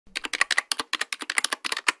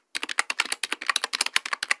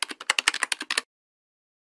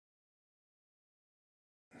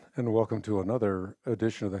And welcome to another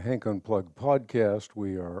edition of the Hank Unplugged podcast.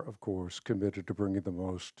 We are, of course, committed to bringing the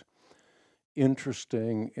most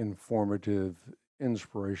interesting, informative,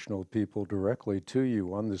 inspirational people directly to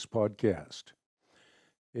you on this podcast.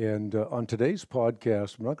 And on today's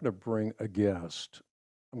podcast, I'm not going to bring a guest.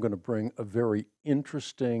 I'm going to bring a very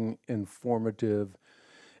interesting, informative,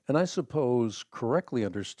 and I suppose correctly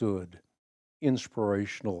understood,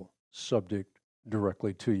 inspirational subject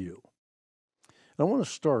directly to you. I want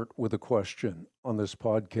to start with a question on this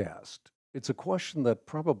podcast. It's a question that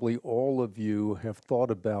probably all of you have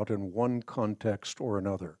thought about in one context or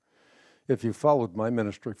another. If you followed my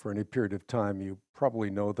ministry for any period of time, you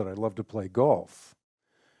probably know that I love to play golf.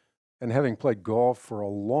 And having played golf for a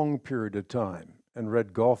long period of time and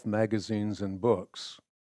read golf magazines and books,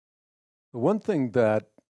 the one thing that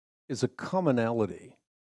is a commonality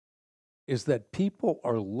is that people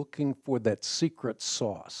are looking for that secret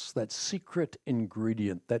sauce, that secret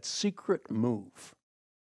ingredient, that secret move.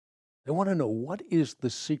 They want to know what is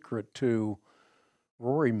the secret to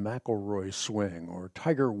Rory McIlroy's swing or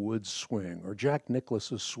Tiger Woods' swing or Jack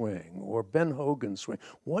Nicklaus's swing or Ben Hogan's swing.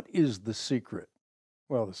 What is the secret?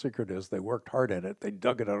 Well, the secret is they worked hard at it. They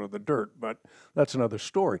dug it out of the dirt, but that's another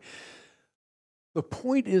story. The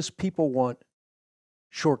point is people want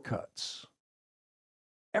shortcuts.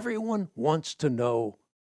 Everyone wants to know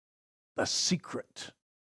the secret.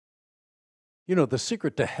 You know, the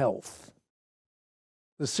secret to health,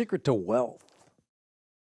 the secret to wealth,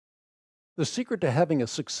 the secret to having a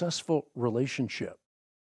successful relationship.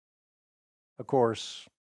 Of course,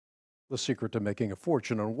 the secret to making a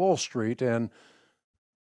fortune on Wall Street and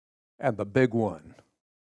the big one,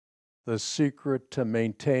 the secret to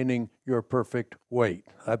maintaining your perfect weight.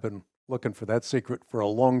 I've been looking for that secret for a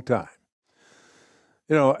long time.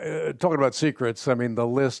 You know, talking about secrets, I mean, the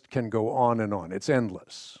list can go on and on. It's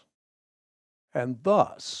endless. And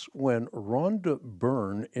thus, when Rhonda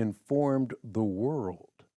Byrne informed the world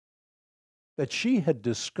that she had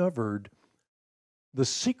discovered the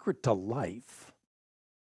secret to life,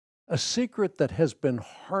 a secret that has been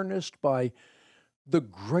harnessed by the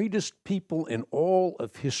greatest people in all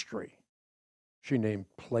of history, she named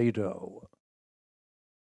Plato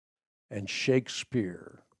and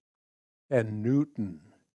Shakespeare and Newton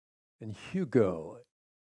and Hugo,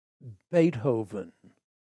 Beethoven,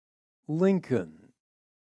 Lincoln,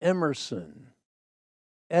 Emerson,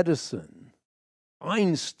 Edison,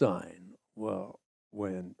 Einstein. Well,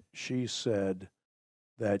 when she said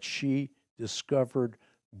that she discovered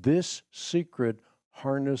this secret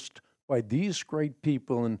harnessed by these great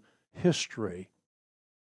people in history,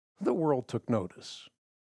 the world took notice.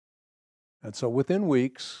 And so within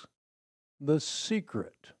weeks, The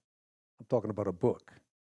Secret, I'm talking about a book,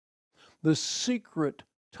 The Secret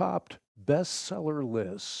topped bestseller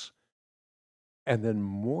lists and then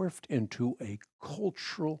morphed into a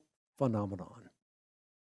cultural phenomenon.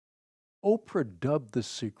 Oprah dubbed The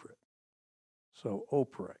Secret. So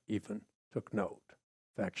Oprah even took note.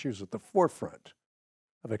 In fact, she was at the forefront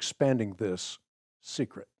of expanding this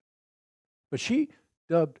secret. But she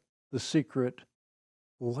dubbed The Secret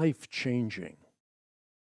life-changing.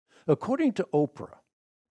 According to Oprah,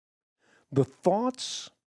 the thoughts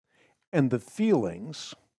and the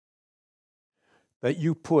feelings that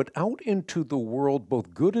you put out into the world,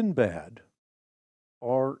 both good and bad,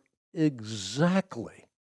 are exactly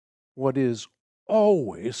what is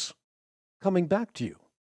always coming back to you.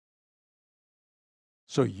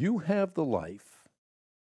 So you have the life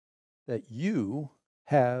that you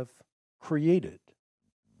have created.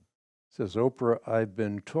 Says Oprah, I've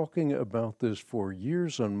been talking about this for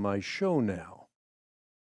years on my show now.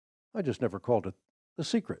 I just never called it The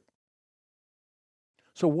Secret.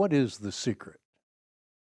 So what is the secret?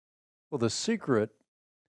 Well, the secret,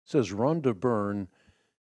 says Rhonda Byrne,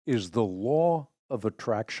 is the law of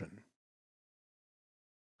attraction.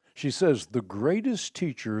 She says the greatest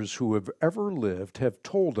teachers who have ever lived have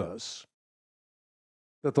told us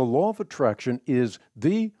that the law of attraction is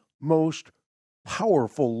the most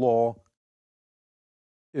powerful law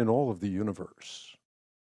in all of the universe.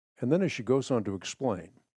 And then as she goes on to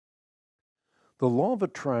explain, the law of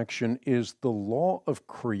attraction is the law of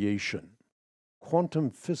creation. Quantum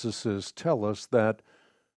physicists tell us that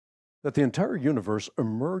the entire universe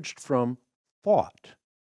emerged from thought.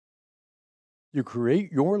 You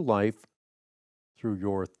create your life through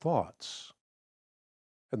your thoughts.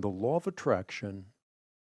 And the law of attraction,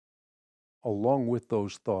 along with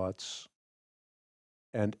those thoughts,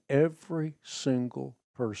 and every single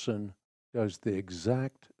person does the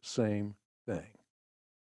exact same thing.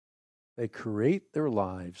 They create their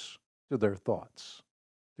lives through their thoughts,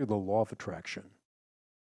 through the law of attraction.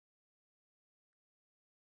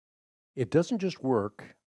 It doesn't just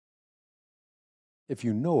work if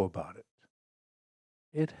you know about it.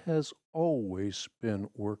 It has always been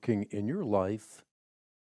working in your life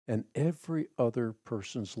and every other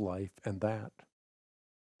person's life, and that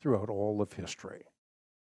throughout all of history.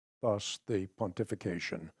 Thus, the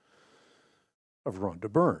pontification of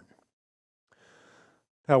Rhonda Byrne.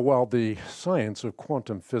 Now, while the science of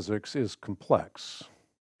quantum physics is complex,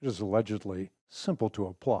 it is allegedly simple to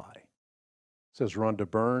apply. Says Rhonda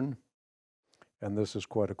Byrne, and this is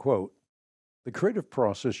quite a quote, "The creative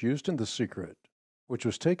process used in The Secret, which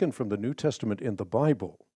was taken from the New Testament in the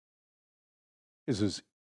Bible, is as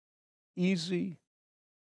easy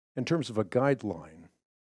in terms of a guideline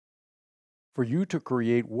for you to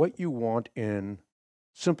create what you want in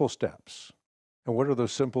simple steps." And what are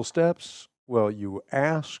those simple steps? Well, you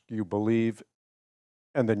ask, you believe,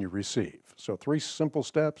 and then you receive. So 3 simple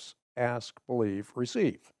steps: ask, believe,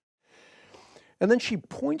 receive. And then she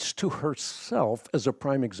points to herself as a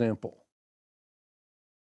prime example.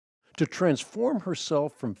 To transform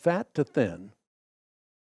herself from fat to thin,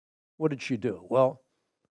 what did she do? Well,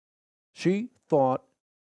 she thought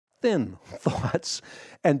thin thoughts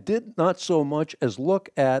and did not so much as look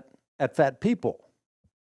at fat people.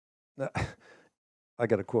 Now, I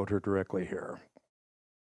got to quote her directly here.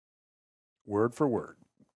 Word for word.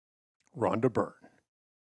 Rhonda Byrne.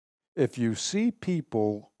 "If you see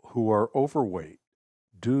people who are overweight,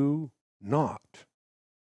 do not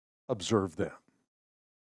observe them,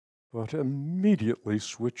 but immediately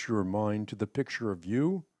switch your mind to the picture of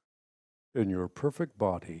you in your perfect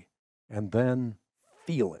body and then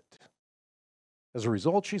feel it. As a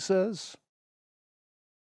result," she says,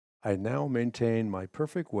 "I now maintain my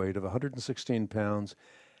perfect weight of 116 pounds,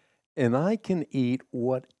 and I can eat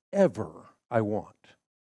whatever I want."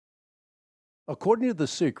 According to The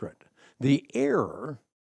Secret, the error,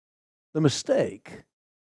 the mistake,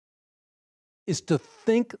 is to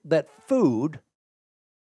think that food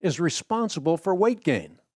is responsible for weight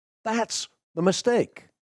gain. That's the mistake.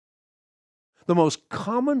 The most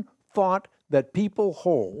common thought that people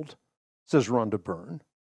hold, says Rhonda Byrne,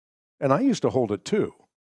 and I used to hold it too,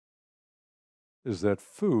 is that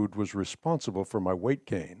food was responsible for my weight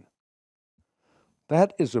gain.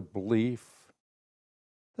 That is a belief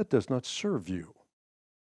that does not serve you.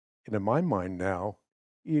 And in my mind now,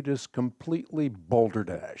 it is completely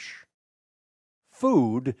balderdash.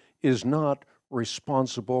 Food is not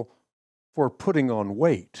responsible for putting on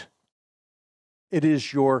weight. It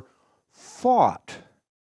is your thought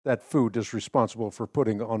that food is responsible for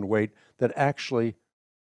putting on weight that actually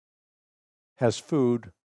has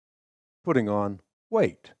food putting on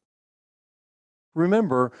weight.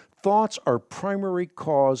 Remember, thoughts are primary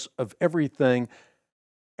cause of everything,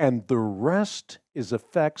 and the rest is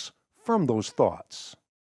effects from those thoughts.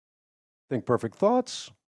 Think perfect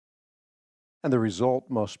thoughts, and the result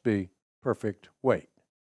must be perfect weight.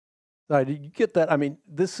 Now, did you get that? I mean,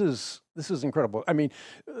 this is incredible. I mean,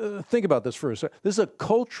 think about this for a second. This is a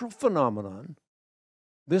cultural phenomenon.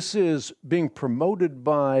 This is being promoted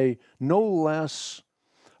by no less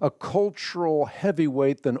a cultural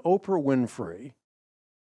heavyweight than Oprah Winfrey.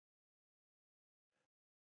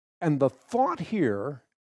 And the thought here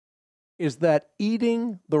is that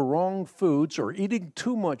eating the wrong foods or eating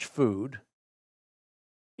too much food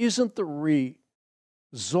isn't the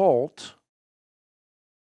result,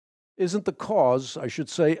 isn't the cause, I should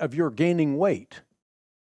say, of your gaining weight.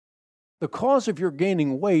 The cause of your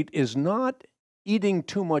gaining weight is not eating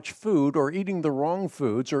too much food or eating the wrong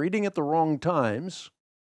foods or eating at the wrong times.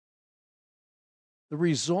 The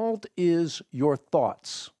result is your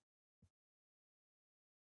thoughts.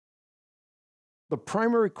 The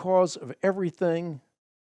primary cause of everything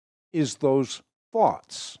is those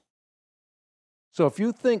thoughts. So if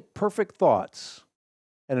you think perfect thoughts,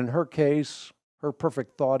 and in her case, her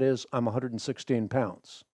perfect thought is, I'm 116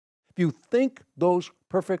 pounds. If you think those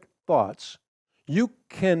perfect thoughts, you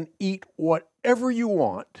can eat whatever you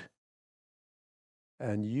want,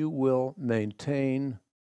 and you will maintain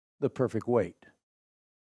the perfect weight.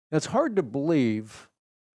 Now, it's hard to believe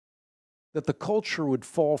that the culture would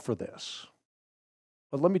fall for this.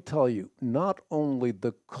 But let me tell you, not only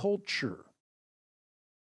the culture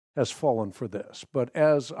has fallen for this, but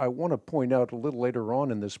as I want to point out a little later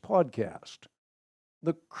on in this podcast,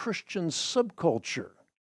 the Christian subculture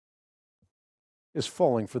is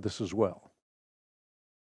falling for this as well.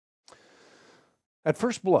 At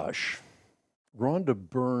first blush, Rhonda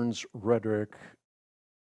Byrne's rhetoric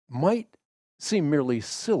might seem merely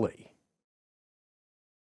silly.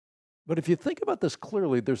 But if you think about this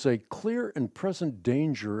clearly, there's a clear and present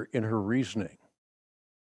danger in her reasoning.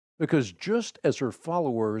 Because just as her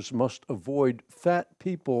followers must avoid fat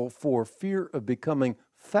people for fear of becoming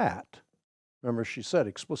fat, remember she said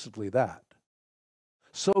explicitly that,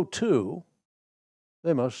 so too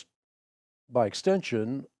they must, by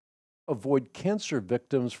extension, avoid cancer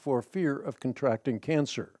victims for fear of contracting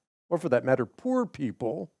cancer, or for that matter, poor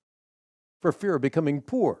people for fear of becoming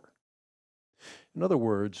poor. In other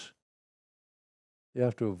words, you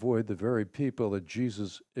have to avoid the very people that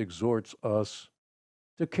Jesus exhorts us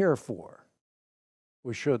to care for.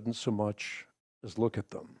 We shouldn't so much as look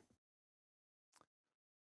at them.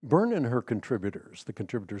 Byrne and her contributors, the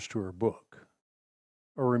contributors to her book,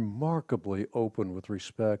 are remarkably open with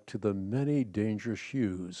respect to the many dangerous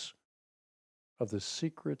hues of the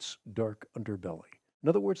secret's dark underbelly. In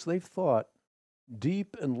other words, they've thought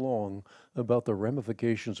deep and long about the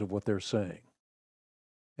ramifications of what they're saying.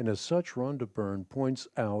 And as such, Rhonda Byrne points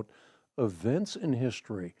out events in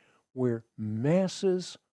history where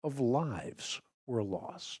masses of lives were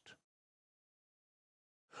lost.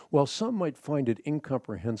 While some might find it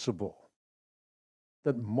incomprehensible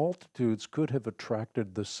that multitudes could have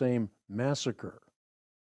attracted the same massacre,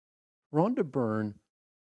 Rhonda Byrne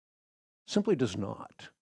simply does not.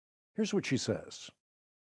 Here's what she says.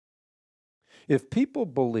 If people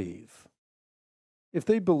believe, if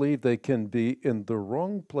they believe they can be in the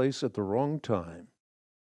wrong place at the wrong time,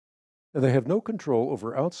 and they have no control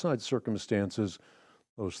over outside circumstances,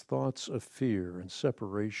 those thoughts of fear and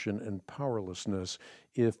separation and powerlessness,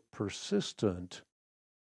 if persistent,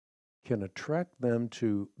 can attract them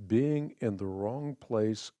to being in the wrong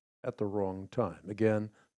place at the wrong time. Again,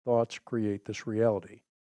 thoughts create this reality.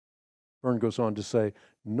 Byrne goes on to say,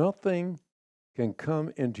 nothing can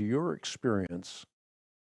come into your experience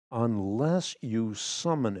unless you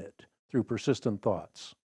summon it through persistent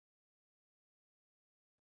thoughts.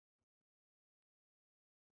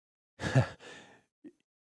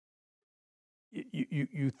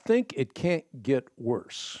 You think it can't get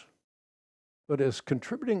worse, but as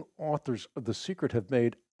contributing authors of The Secret have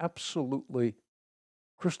made absolutely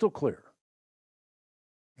crystal clear,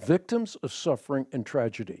 victims of suffering and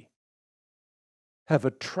tragedy have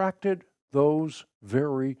attracted those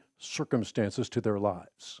very circumstances to their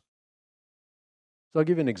lives. So I'll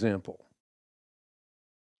give you an example.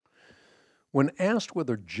 When asked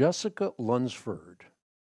whether Jessica Lunsford,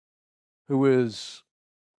 who is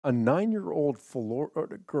a 9-year-old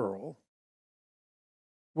Florida girl,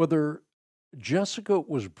 whether Jessica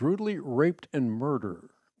was brutally raped and murdered,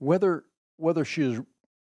 whether she is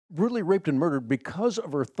brutally raped and murdered because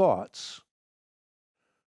of her thoughts,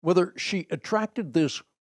 whether she attracted this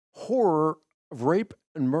horror of rape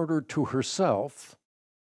and murder to herself,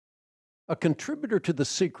 a contributor to The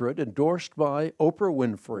Secret, endorsed by Oprah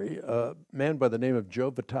Winfrey, a man by the name of Joe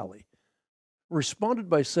Vitale, responded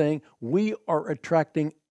by saying, we are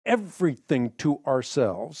attracting everything to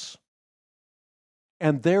ourselves,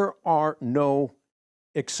 and there are no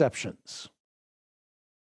exceptions.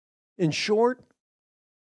 In short,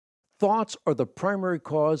 thoughts are the primary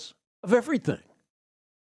cause of everything,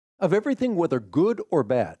 whether good or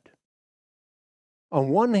bad. On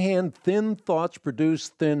one hand, thin thoughts produce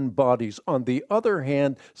thin bodies. On the other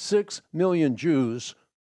hand, 6 million Jews,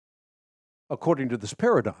 according to this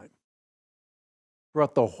paradigm,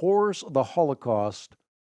 brought the horrors of the Holocaust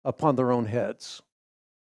upon their own heads.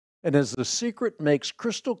 And as The Secret makes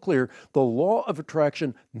crystal clear, the law of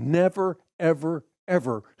attraction never, ever,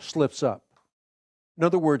 ever slips up. In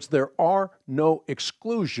other words, there are no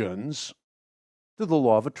exclusions to the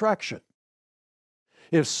law of attraction.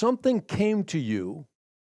 If something came to you,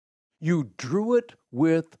 you drew it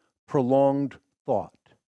with prolonged thought.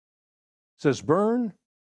 Says Byrne,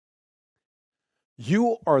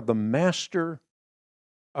 you are the master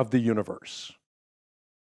of the universe,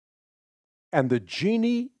 and the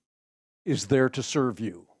genie is there to serve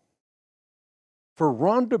you. For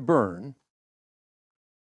Rhonda Byrne,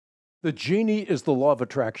 the genie is the law of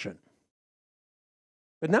attraction.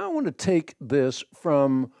 But now I want to take this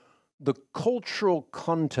from the cultural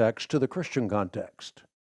context to the Christian context,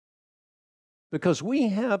 because we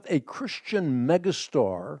have a Christian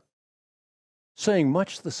megastar saying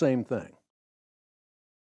much the same thing.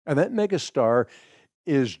 And that megastar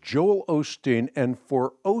is Joel Osteen, and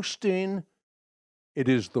for Osteen, it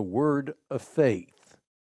is the word of faith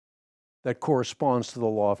that corresponds to the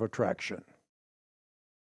law of attraction.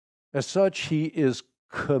 As such, he is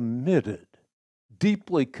committed,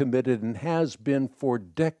 deeply committed, and has been for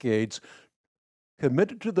decades,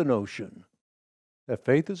 committed to the notion that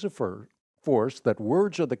faith is a force, that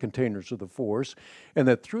words are the containers of the force, and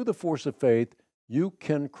that through the force of faith, you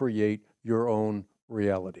can create your own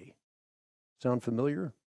reality. Sound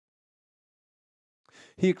familiar?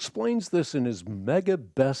 He explains this in his mega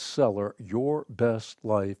bestseller, Your Best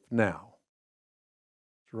Life Now.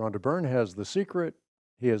 So Rhonda Byrne has The Secret.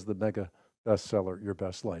 He has the mega bestseller, Your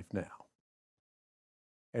Best Life Now.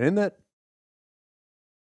 And in that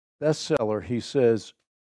bestseller, he says,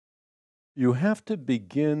 you have to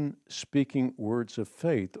begin speaking words of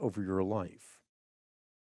faith over your life.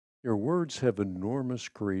 Your words have enormous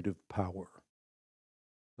creative power.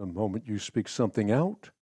 The moment you speak something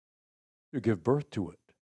out, you give birth to it.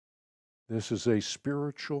 This is a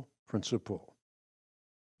spiritual principle,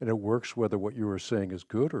 and it works whether what you are saying is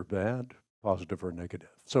good or bad, positive or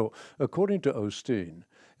negative. So, according to Osteen,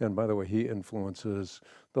 and by the way, he influences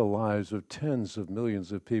the lives of tens of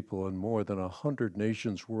millions of people in more than 100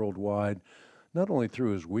 nations worldwide, not only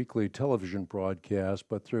through his weekly television broadcast,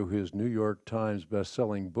 but through his New York Times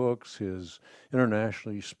best-selling books, his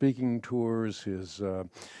internationally speaking tours,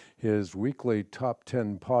 his weekly top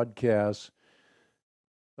 10 podcasts.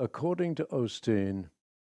 According to Osteen,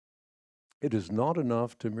 it is not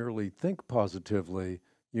enough to merely think positively.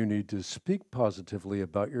 You need to speak positively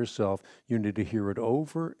about yourself. You need to hear it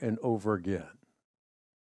over and over again.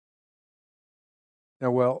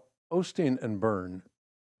 Now, while Osteen and Byrne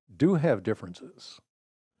do have differences,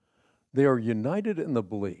 they are united in the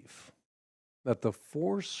belief that the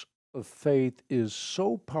force of faith is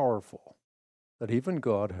so powerful that even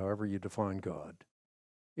God, however you define God,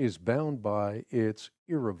 is bound by its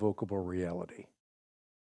irrevocable reality.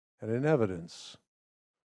 And in evidence,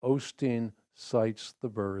 Osteen cites the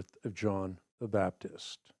birth of John the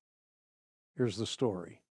Baptist. Here's the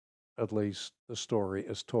story, at least the story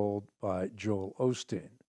as told by Joel Osteen.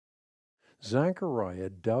 Zechariah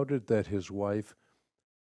doubted that his wife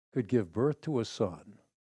could give birth to a son.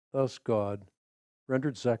 Thus God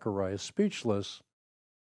rendered Zechariah speechless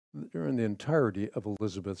during the entirety of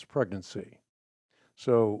Elizabeth's pregnancy.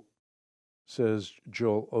 So, says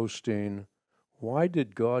Joel Osteen, why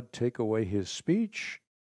did God take away his speech?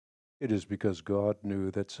 It is because God knew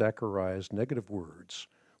that Zechariah's negative words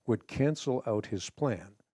would cancel out his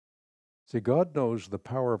plan. See, God knows the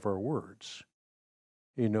power of our words.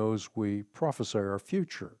 He knows we prophesy our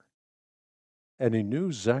future. And he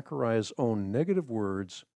knew Zechariah's own negative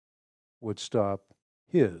words would stop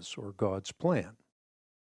his or God's plan.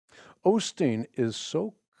 Osteen is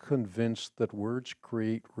so convinced that words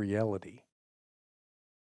create reality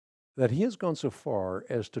that he has gone so far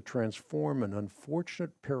as to transform an unfortunate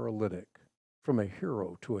paralytic from a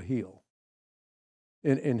hero to a heel.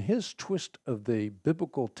 In his twist of the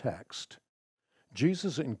biblical text,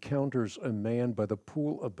 Jesus encounters a man by the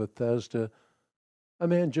pool of Bethesda, a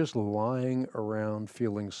man just lying around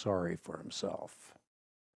feeling sorry for himself.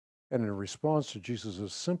 And in response to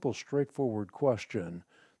Jesus' simple, straightforward question,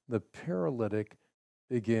 the paralytic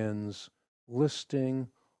begins listing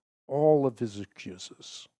all of his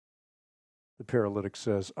excuses. The paralytic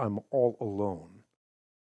says, I'm all alone.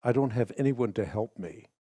 I don't have anyone to help me.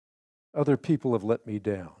 Other people have let me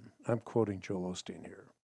down. I'm quoting Joel Osteen here.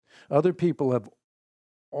 Other people have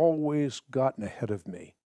always gotten ahead of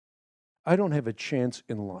me. I don't have a chance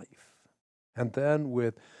in life. And then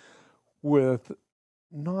with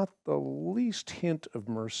not the least hint of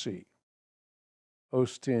mercy,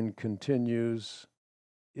 Osteen continues,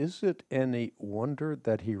 is it any wonder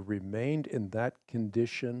that he remained in that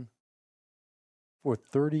condition for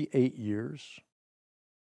 38 years?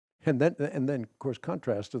 And then, of course,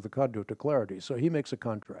 contrast is the conduit to clarity. So he makes a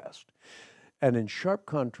contrast. And in sharp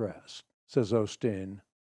contrast, says Osteen,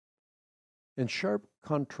 in sharp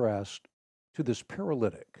contrast to this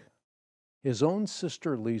paralytic, his own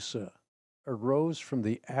sister Lisa arose from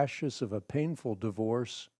the ashes of a painful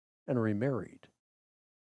divorce and remarried.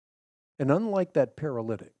 And unlike that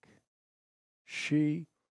paralytic, she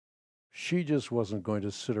just wasn't going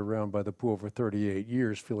to sit around by the pool for 38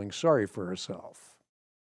 years feeling sorry for herself.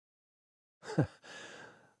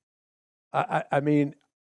 I mean,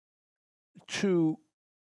 to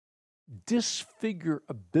disfigure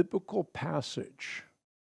a biblical passage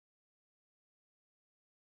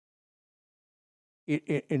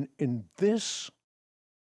in this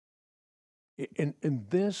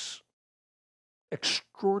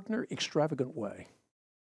extraordinary, extravagant way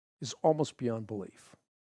is almost beyond belief.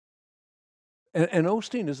 And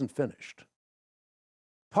Osteen isn't finished.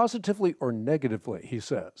 Positively or negatively, he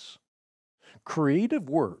says, creative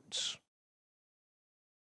words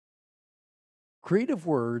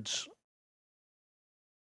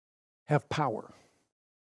have power.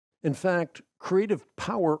 In fact, creative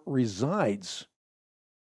power resides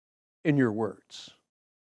in your words.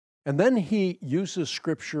 And then he uses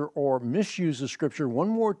Scripture or misuses Scripture one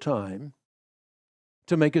more time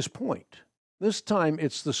to make his point. This time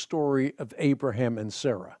it's the story of Abraham and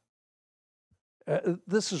Sarah.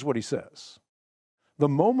 This is what he says. The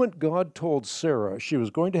moment God told Sarah she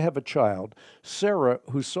was going to have a child, Sarah,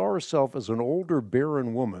 who saw herself as an older,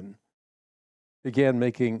 barren woman, began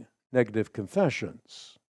making negative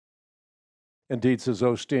confessions. Indeed, says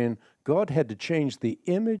Osteen, God had to change the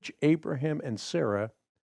image Abraham and Sarah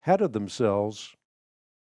had of themselves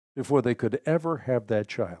before they could ever have that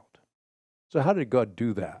child. So how did God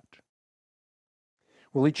do that?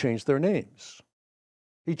 Well, he changed their names.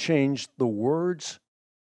 He changed the words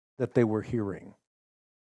that they were hearing.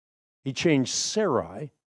 He changed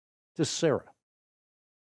Sarai to Sarah.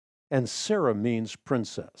 And Sarah means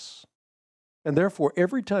princess. And therefore,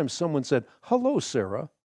 every time someone said, "Hello, Sarah,"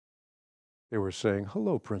 they were saying,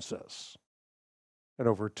 "Hello, princess." And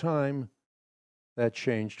over time, that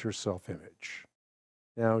changed her self-image.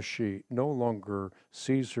 Now she no longer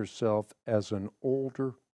sees herself as an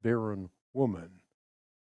older, barren woman.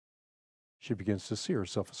 She begins to see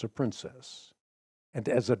herself as a princess. And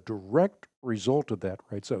as a direct result of that,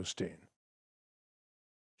 writes Osteen,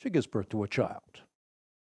 she gives birth to a child.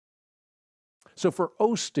 So for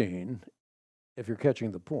Osteen, if you're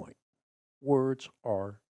catching the point, words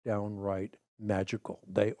are downright magical.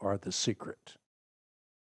 They are the secret.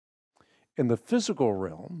 In the physical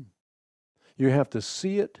realm, you have to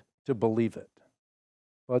see it to believe it.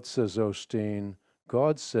 But, says Osteen,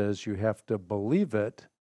 God says you have to believe it,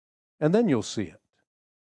 and then you'll see it.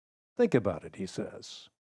 Think about it, he says.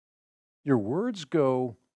 Your words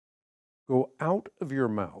go out of your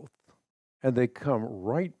mouth, and they come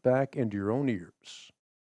right back into your own ears.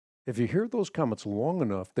 If you hear those comments long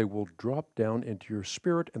enough, they will drop down into your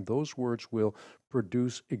spirit, and those words will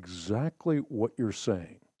produce exactly what you're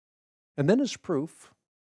saying. And then as proof,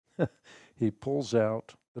 he pulls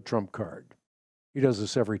out the trump card. He does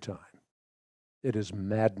this every time. It is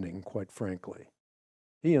maddening, quite frankly.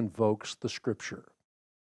 He invokes the Scripture,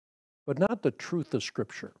 but not the truth of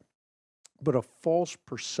Scripture, but a false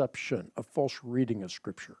perception, a false reading of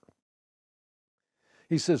Scripture.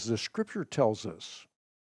 He says the Scripture tells us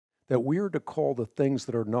that we are to call the things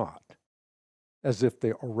that are not as if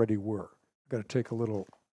they already were. I've got to take a little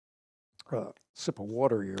sip of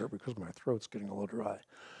water here because my throat's getting a little dry.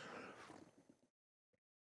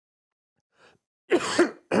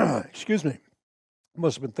 Excuse me.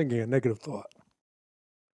 Must have been thinking a negative thought.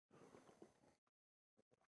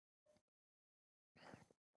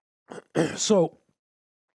 So,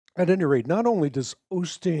 at any rate, not only does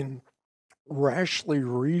Osteen rashly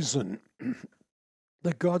reason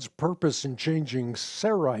that God's purpose in changing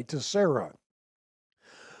Sarai to Sarah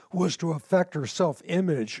was to affect her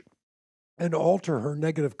self-image and alter her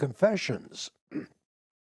negative confessions,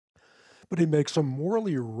 but he makes a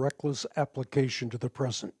morally reckless application to the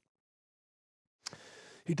present.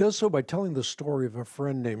 He does so by telling the story of a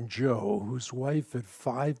friend named Joe, whose wife had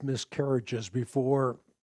 5 miscarriages before,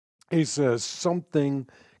 he says, something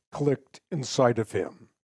clicked inside of him.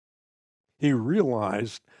 He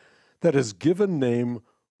realized that his given name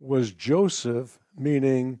was Joseph,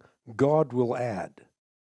 meaning God will add.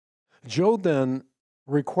 Joe then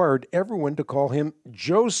required everyone to call him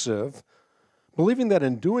Joseph, believing that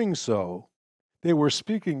in doing so, they were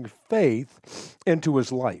speaking faith into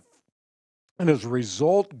his life. And as a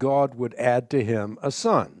result, God would add to him a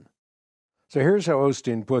son. So here's how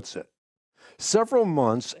Osteen puts it. Several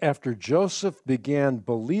months after Joseph began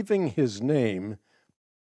believing his name,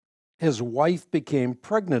 his wife became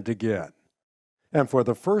pregnant again. And for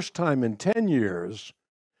the first time in 10 years,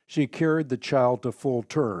 she carried the child to full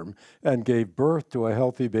term and gave birth to a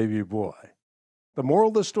healthy baby boy. The moral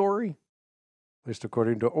of the story, at least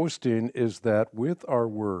according to Osteen, is that with our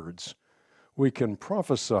words, we can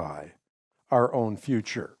prophesy our own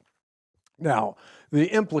future. Now,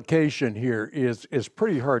 the implication here is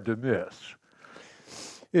pretty hard to miss.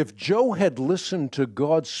 If Joe had listened to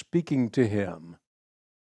God speaking to him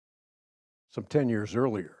some 10 years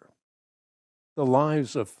earlier, the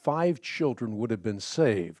lives of 5 children would have been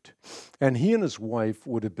saved, and he and his wife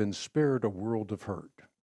would have been spared a world of hurt.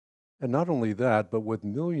 And not only that, but with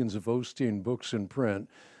millions of Osteen books in print,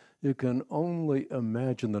 you can only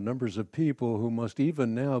imagine the numbers of people who must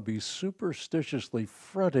even now be superstitiously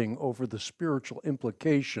fretting over the spiritual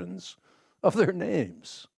implications of their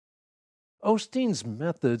names. Osteen's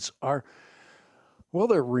methods are, well,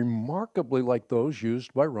 they're remarkably like those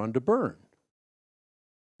used by Rhonda Byrne.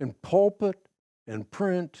 In pulpit and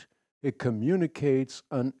print, it communicates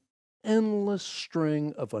an endless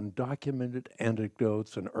string of undocumented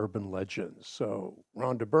anecdotes and urban legends. So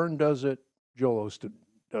Rhonda Byrne does it, Joel Osteen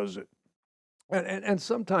does it. And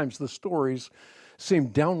sometimes the stories seem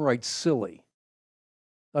downright silly.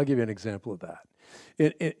 I'll give you an example of that.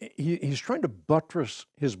 He's trying to buttress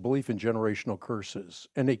his belief in generational curses,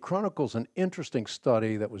 and he chronicles an interesting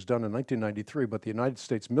study that was done in 1993 by the United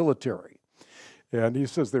States military. And he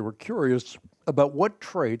says they were curious about what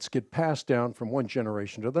traits get passed down from one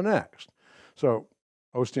generation to the next. So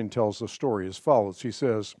Osteen tells the story as follows. He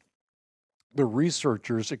says, the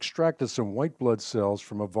researchers extracted some white blood cells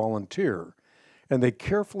from a volunteer, and they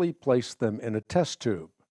carefully placed them in a test tube.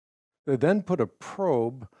 They then put a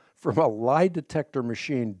probe from a lie detector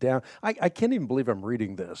machine down. I can't even believe I'm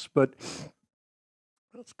reading this, but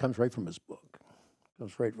it comes right from his book. It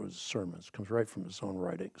comes right from his sermons. It comes right from his own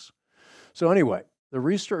writings. So anyway, the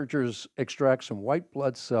researchers extract some white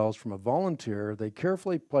blood cells from a volunteer. They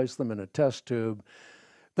carefully place them in a test tube.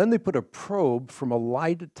 Then they put a probe from a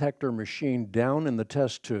lie detector machine down in the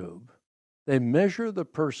test tube. They measure the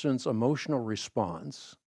person's emotional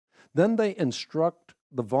response. Then they instruct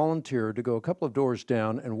the volunteer to go a couple of doors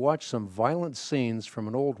down and watch some violent scenes from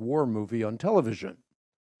an old war movie on television.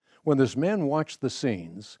 When this man watched the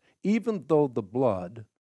scenes, even though the blood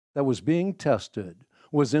that was being tested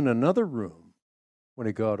was in another room, when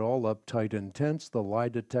he got all uptight and tense, the lie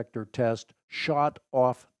detector test shot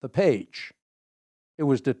off the page. It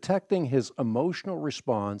was detecting his emotional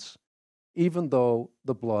response, even though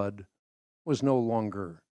the blood was no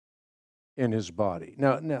longer in his body.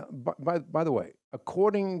 Now, by the way,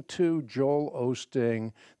 according to Joel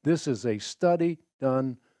Osteen, this is a study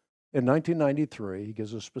done in 1993. He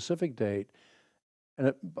gives a specific date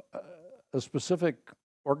and a specific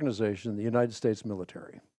organization, the United States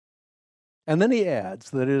military. And then he adds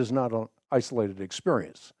that it is not an isolated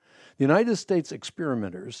experience. The United States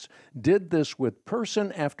experimenters did this with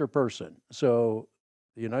person after person. So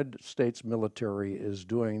the United States military is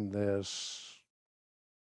doing this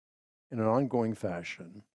in an ongoing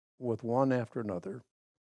fashion with one after another,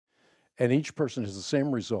 and each person has the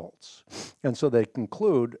same results. And so they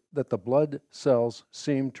conclude that the blood cells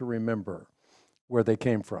seem to remember where they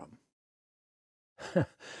came from.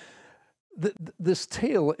 This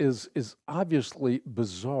tale is obviously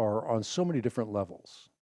bizarre on so many different levels,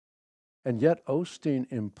 and yet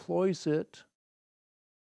Osteen employs it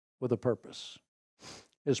with a purpose.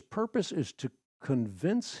 His purpose is to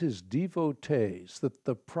convince his devotees that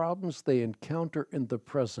the problems they encounter in the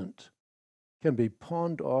present can be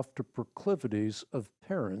pawned off to proclivities of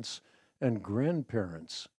parents and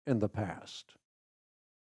grandparents in the past.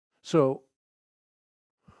 So,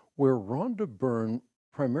 where Rhonda Byrne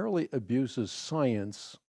primarily abuses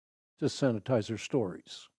science to sanitize her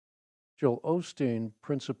stories, Joel Osteen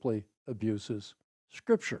principally abuses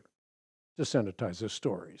Scripture to sanitize his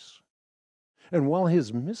stories. And while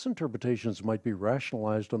his misinterpretations might be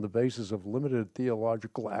rationalized on the basis of limited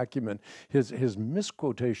theological acumen, his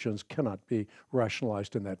misquotations cannot be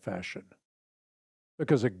rationalized in that fashion.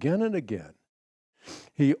 Because again and again,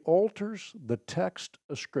 he alters the text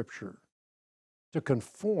of Scripture to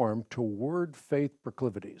conform to word faith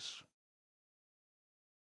proclivities.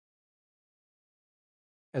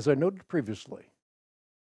 As I noted previously,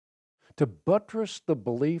 to buttress the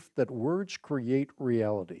belief that words create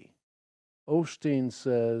reality, Osteen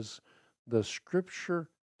says the Scripture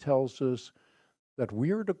tells us that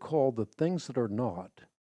we are to call the things that are not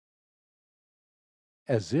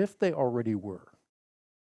as if they already were.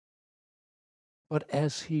 But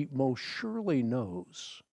as he most surely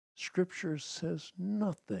knows, Scripture says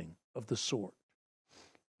nothing of the sort.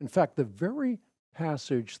 In fact, the very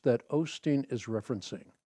passage that Osteen is referencing,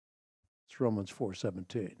 it's Romans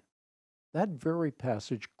 4:17, that very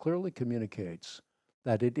passage clearly communicates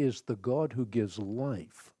that it is the God who gives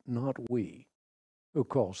life, not we, who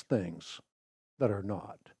calls things that are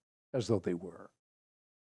not as though they were.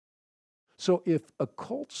 So if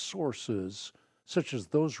occult sources, such as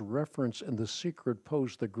those referenced in The Secret,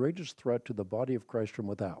 pose the greatest threat to the body of Christ from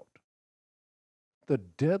without, the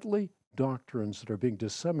deadly doctrines that are being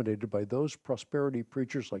disseminated by those prosperity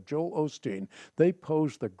preachers like Joel Osteen, they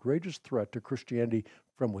pose the greatest threat to Christianity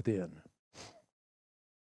from within.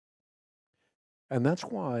 And that's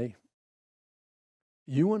why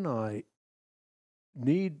you and I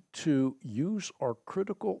need to use our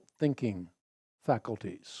critical thinking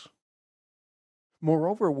faculties.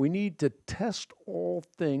 Moreover, we need to test all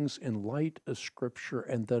things in light of Scripture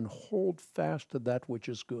and then hold fast to that which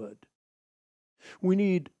is good. We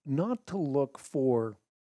need not to look for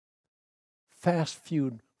fast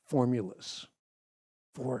food formulas,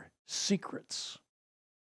 for secrets.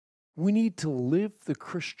 We need to live the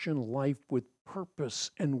Christian life with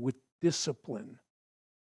purpose and with discipline,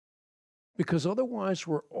 because otherwise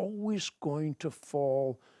we're always going to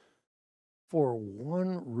fall for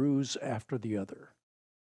one ruse after the other.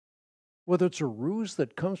 whether it's a ruse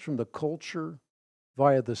that comes from the culture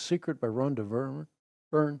via The Secret by Rhonda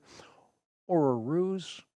Byrne, or a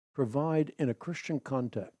ruse provided in a Christian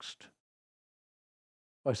context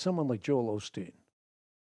by someone like Joel Osteen.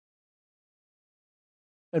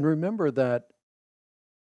 And remember that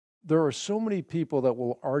there are so many people that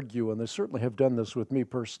will argue, and they certainly have done this with me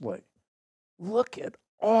personally. Look at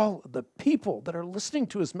all the people that are listening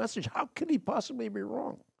to his message. How can he possibly be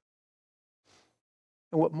wrong?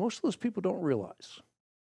 And what most of those people don't realize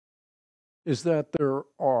is that there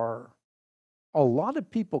are a lot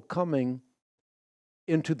of people coming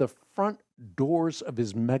into the front doors of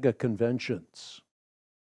his mega conventions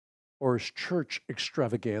or his church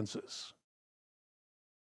extravaganzas.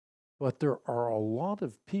 But there are a lot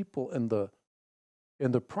of people in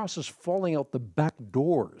the process falling out the back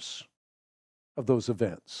doors of those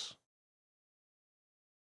events.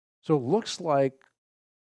 So it looks like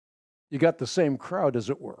you got the same crowd, as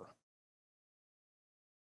it were.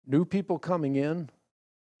 New people coming in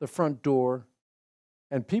the front door,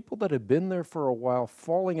 and people that have been there for a while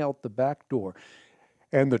falling out the back door.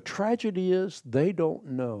 And the tragedy is they don't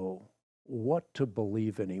know what to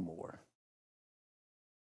believe anymore.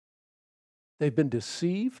 They've been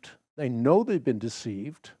deceived. They know they've been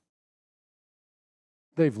deceived.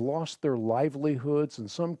 They've lost their livelihoods. In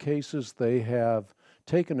some cases, they have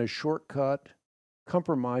taken a shortcut,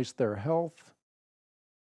 compromised their health,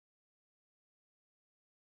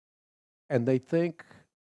 and they think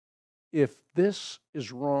if this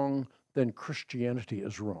is wrong, then Christianity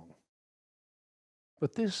is wrong.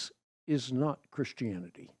 But this is not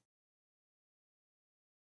Christianity.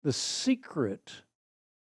 The secret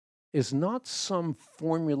is not some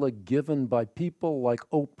formula given by people like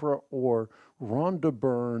Oprah or Rhonda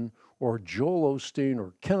Byrne or Joel Osteen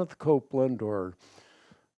or Kenneth Copeland or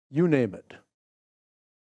you name it.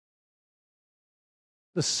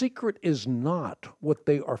 The secret is not what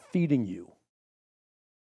they are feeding you,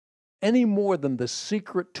 any more than the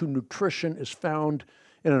secret to nutrition is found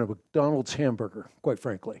in a McDonald's hamburger, quite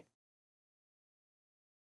frankly.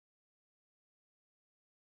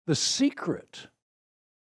 The secret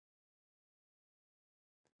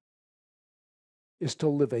is to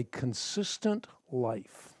live a consistent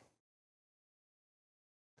life.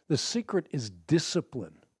 The secret is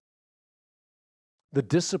discipline. The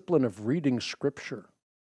discipline of reading Scripture.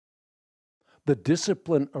 The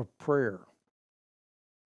discipline of prayer.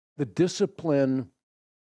 The discipline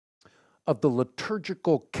of the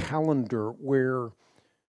liturgical calendar where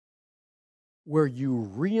you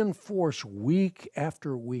reinforce week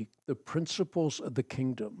after week the principles of the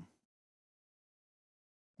kingdom.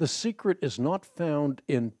 The secret is not found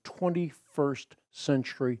in 21st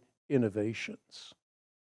century innovations.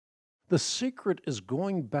 The secret is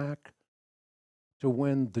going back to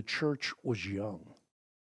when the church was young.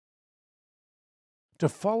 To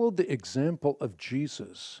follow the example of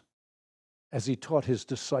Jesus as he taught his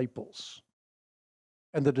disciples,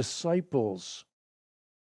 and the disciples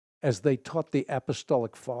as they taught the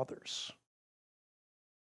apostolic fathers,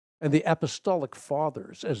 and the apostolic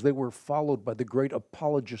fathers as they were followed by the great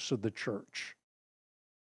apologists of the church,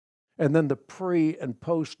 and then the pre- and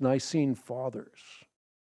post-Nicene fathers.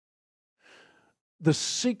 The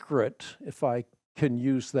secret, if I can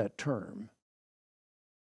use that term,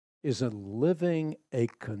 is in living a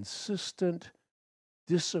consistent,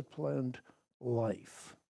 disciplined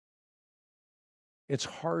life. It's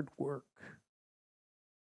hard work.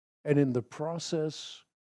 And in the process,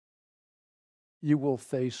 you will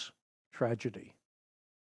face tragedy.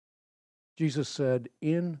 Jesus said,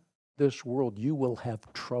 in this world you will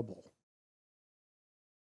have trouble.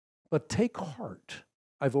 But take heart,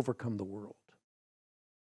 I've overcome the world.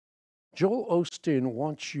 Joel Osteen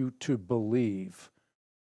wants you to believe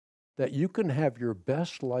that you can have your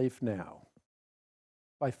best life now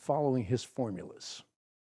by following his formulas.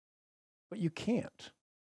 But you can't.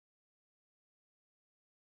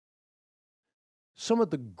 Some of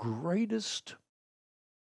the greatest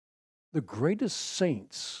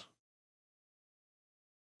saints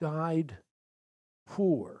died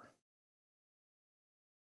poor.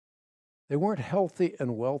 They weren't healthy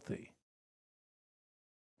and wealthy.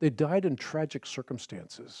 They died in tragic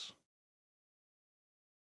circumstances.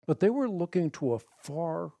 But they were looking to a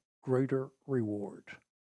far greater reward,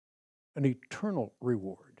 an eternal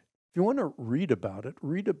reward. If you want to read about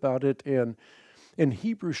it in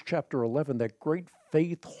Hebrews chapter 11, that great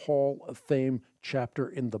Faith Hall of Fame chapter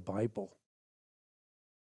in the Bible,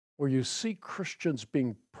 where you see Christians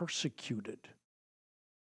being persecuted,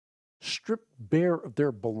 stripped bare of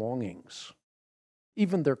their belongings,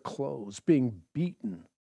 even their clothes, being beaten,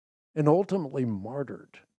 and ultimately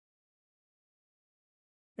martyred.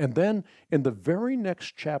 And then in the very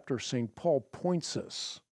next chapter, St. Paul points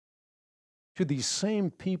us to these same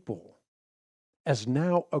people as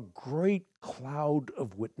now a great cloud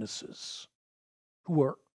of witnesses who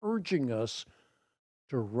are urging us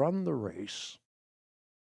to run the race,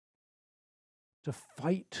 to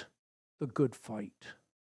fight the good fight.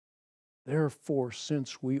 Therefore,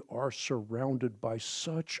 since we are surrounded by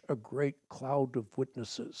such a great cloud of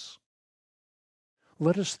witnesses,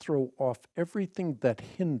 let us throw off everything that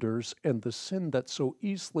hinders and the sin that so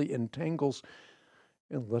easily entangles,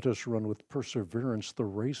 and let us run with perseverance the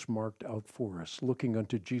race marked out for us, looking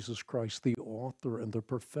unto Jesus Christ, the author and the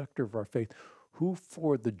perfecter of our faith, who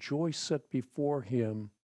for the joy set before him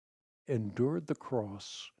endured the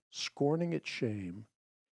cross, scorning its shame,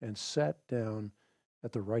 and sat down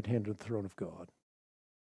at the right hand of the throne of God.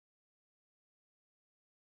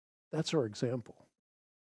 That's our example.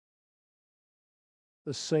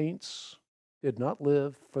 The saints did not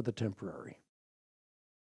live for the temporary.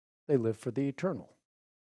 They lived for the eternal.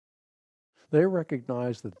 They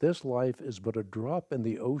recognize that this life is but a drop in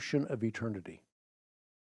the ocean of eternity.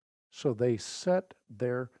 So they set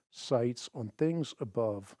their sights on things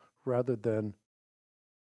above rather than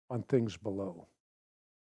on things below,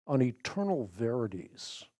 on eternal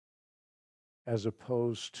verities, as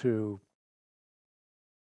opposed to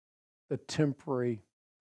the temporary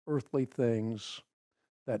earthly things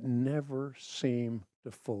that never seem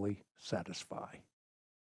to fully satisfy.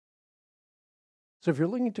 So if you're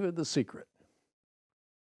looking to the secret,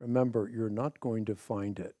 remember, you're not going to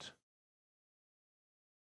find it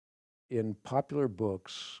in popular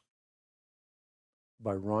books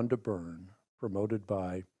by Rhonda Byrne, promoted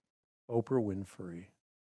by Oprah Winfrey,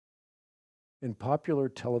 in popular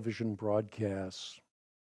television broadcasts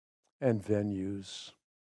and venues,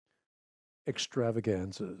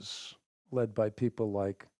 extravaganzas led by people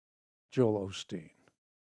like Joel Osteen.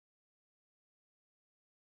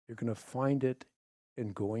 You're going to find it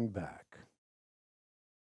in going back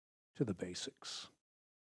to the basics.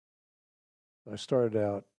 I started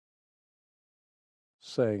out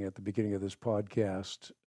saying at the beginning of this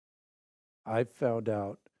podcast, I found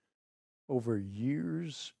out over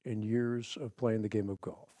years and years of playing the game of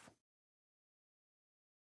golf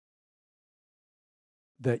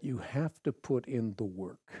that you have to put in the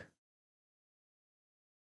work.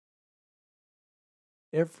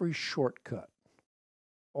 Every shortcut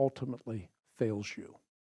ultimately fails you.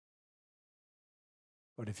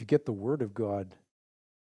 But if you get the Word of God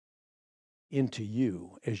into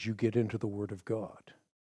you as you get into the Word of God,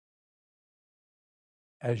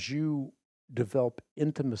 as you develop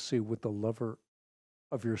intimacy with the lover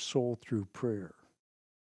of your soul through prayer,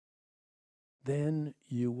 then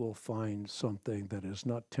you will find something that is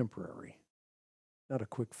not temporary, not a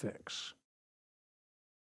quick fix,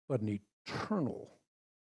 but an eternal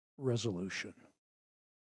resolution.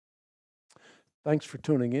 Thanks for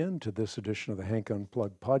tuning in to this edition of the Hank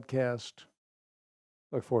Unplugged podcast.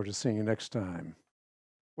 Look forward to seeing you next time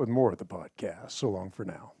with more of the podcast. So long for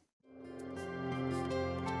now.